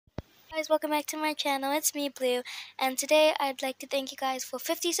Guys, welcome back to my channel. It's me, Blue, and today I'd like to thank you guys for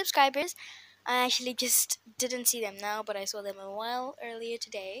 50 subscribers. I actually just didn't see them now, but I saw them a while earlier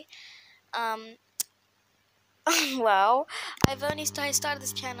today. Um, wow, I started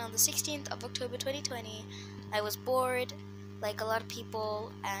this channel on the 16th of October 2020. I was bored, like a lot of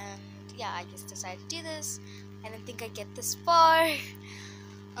people, and yeah, I just decided to do this. I didn't think I'd get this far.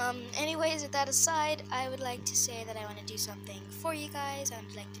 Anyways, with that aside, I would like to say that I want to do something for you guys. I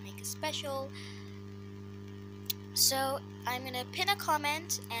would like to make a special. So I'm gonna pin a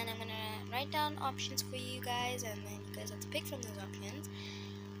comment and I'm gonna write down options for you guys, and then you guys have to pick from those options,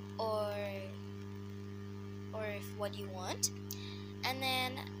 or if what you want. And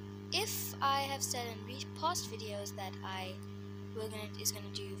then if I have said in past videos that is gonna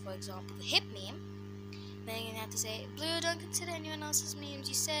do, for example, the hip meme, then you're gonna have to say, Blue, don't consider anyone else's memes.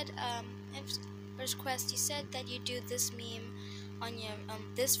 You said in first request, you said that you do this meme on your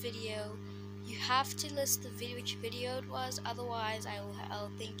this video. You have to list the video, which video it was, otherwise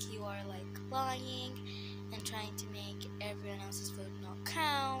I'll think you are like lying and trying to make everyone else's vote not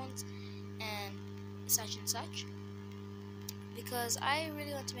count and such, because I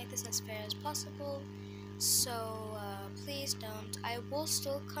really want to make this as fair as possible. So please don't. I will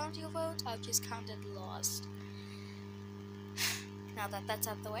still count your vote, I'll just count it lost. Now that that's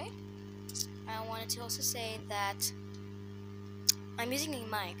out the way, I wanted to also say that I'm using a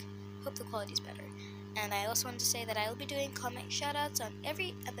mic. Hope the quality is better. And I also wanted to say that I will be doing comment shoutouts at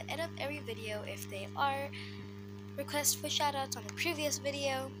the end of every video if they are requests for shoutouts on the previous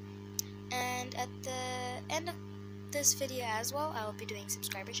video. And at the end of this video as well, I will be doing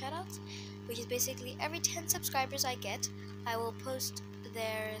subscriber shoutouts, which is basically every 10 subscribers I get, I will post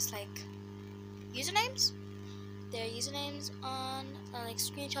their usernames on like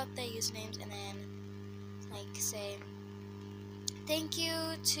screenshot their usernames, and then like say thank you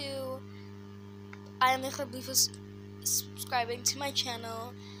to I am Blue for subscribing to my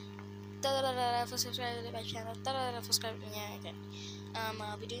channel, for subscribing to my channel, for subscribing. Yeah, okay.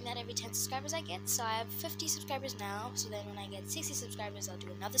 I'll be doing that every 10 subscribers I get. So I have 50 subscribers now. So then when I get 60 subscribers, I'll do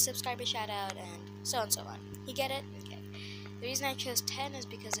another subscriber shout out, and so on, so on. You get it? Okay. The reason I chose 10 is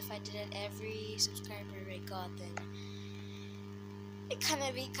because if I did it every subscriber I got, then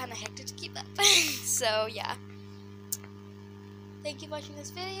it be kind of hectic to keep up. So yeah. Thank you for watching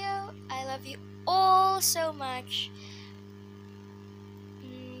this video. I love you all so much.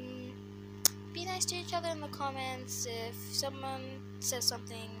 Be nice to each other in the comments. If someone says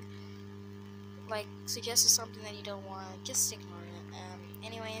something, like suggests something that you don't want, just ignore it.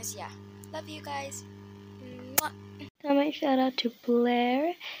 Anyways, yeah. Love you guys. Mwah. Comment shout out to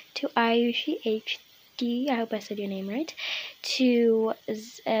Blair, to Ayushi HD, I hope I said your name right, to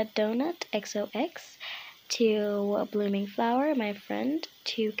Doughnut XOX, to Blooming Flower, my friend,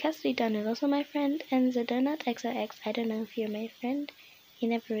 to Cassidy Dunn, who's also my friend, and the Doughnut XOX. I don't know if you're my friend. He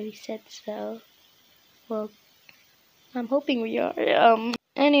never really said so. Well, I'm hoping we are.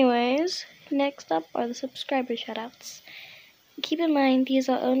 Anyways, next up are the subscriber shoutouts. Keep in mind, these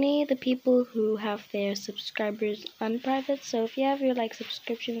are only the people who have their subscribers unprivate. So if you have your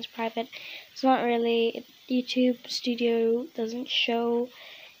subscriptions private, it's not really, YouTube Studio doesn't show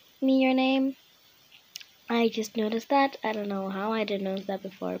me your name. I just noticed that. I don't know how I didn't notice that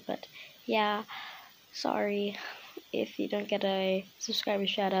before, but yeah, sorry if you don't get a subscriber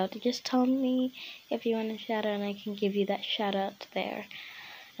shout out. Just tell me if you want a shout out and I can give you that shout out there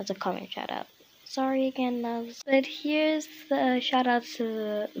as a comment shout out. Sorry again, loves. But here's the shout outs to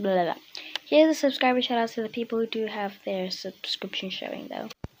the here's the subscriber shout outs to the people who do have their subscription showing though.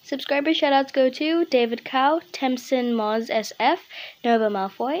 Subscriber shoutouts go to David Cow, Temson Moz SF, Nova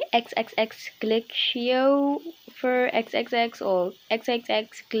Malfoy, XXX Glitchio for XXX, or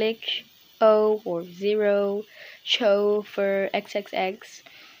XXX Glitch O or 0, Cho for XXX,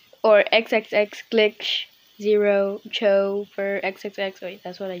 or XXX Glitch 0, Cho for XXX. Wait,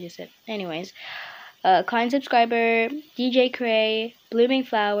 that's what I just said. Anyways, kind subscriber, DJ Cray, Blooming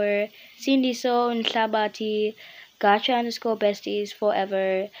Flower, Cindy Soul, Nshabati, Gacha _ Besties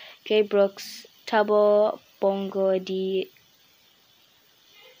Forever, J Brooks, Tabo, Bongo D.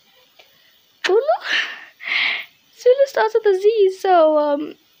 Zulu? Zulu starts with a Z,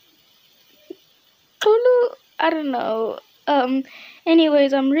 so, Zulu, I don't know.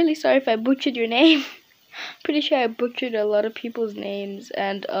 Anyways, I'm really sorry if I butchered your name. Pretty sure I butchered a lot of people's names,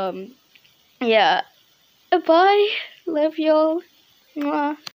 and, yeah. Bye. Love y'all. Mwah.